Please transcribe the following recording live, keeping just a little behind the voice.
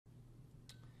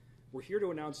We're here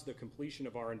to announce the completion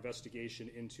of our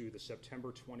investigation into the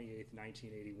September 28,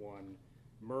 1981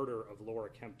 murder of Laura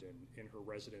Kempton in her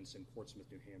residence in Portsmouth,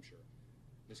 New Hampshire.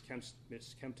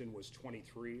 Ms. Kempton was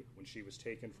 23 when she was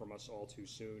taken from us all too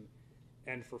soon,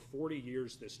 and for 40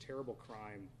 years this terrible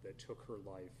crime that took her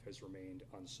life has remained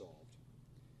unsolved.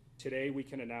 Today we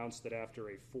can announce that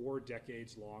after a 4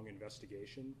 decades-long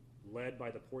investigation led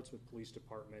by the Portsmouth Police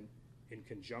Department in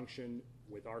conjunction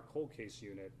with our cold case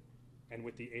unit and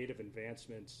with the aid of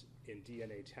advancements in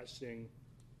DNA testing,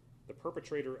 the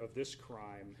perpetrator of this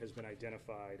crime has been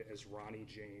identified as Ronnie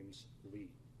James Lee.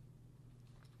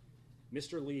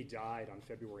 Mr. Lee died on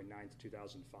February 9th,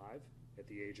 2005 at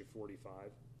the age of 45.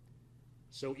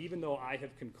 So even though I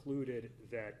have concluded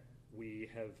that we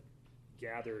have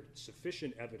gathered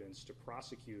sufficient evidence to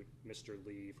prosecute Mr.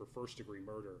 Lee for first-degree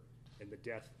murder in the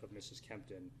death of Mrs.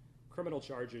 Kempton, criminal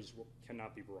charges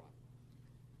cannot be brought.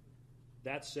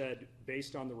 That said,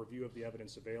 based on the review of the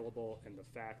evidence available and the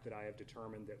fact that I have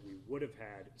determined that we would have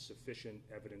had sufficient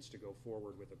evidence to go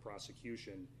forward with the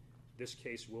prosecution, this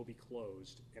case will be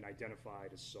closed and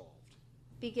identified as solved.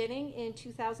 Beginning in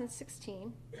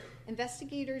 2016,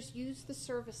 investigators used the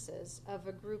services of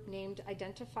a group named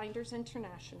Identifinders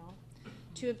International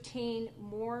to obtain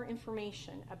more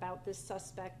information about this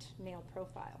suspect male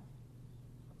profile.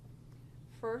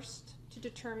 First, to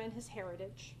determine his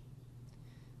heritage,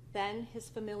 then his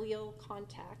familial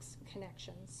contacts and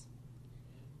connections,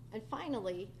 and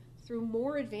finally, through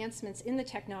more advancements in the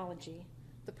technology,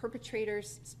 the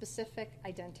perpetrator's specific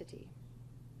identity.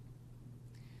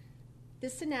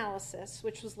 This analysis,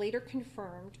 which was later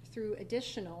confirmed through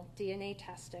additional DNA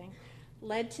testing,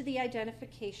 led to the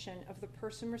identification of the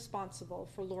person responsible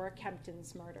for Laura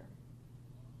Kempton's murder.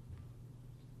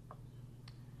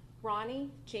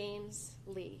 Ronnie James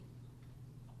Lee.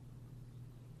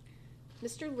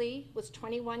 Mr. Lee was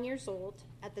 21 years old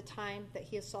at the time that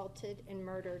he assaulted and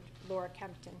murdered Laura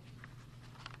Kempton.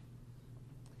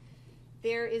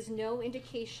 There is no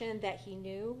indication that he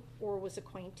knew or was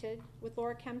acquainted with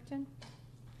Laura Kempton,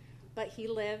 but he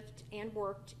lived and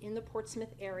worked in the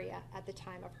Portsmouth area at the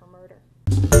time of her murder.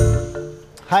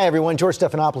 Hi everyone, George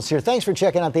Stephanopoulos here. Thanks for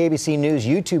checking out the ABC News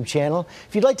YouTube channel.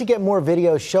 If you'd like to get more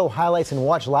videos, show highlights, and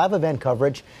watch live event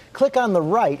coverage, click on the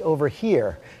right over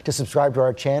here to subscribe to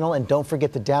our channel, and don't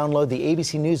forget to download the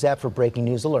ABC News app for breaking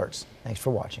news alerts. Thanks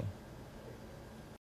for watching.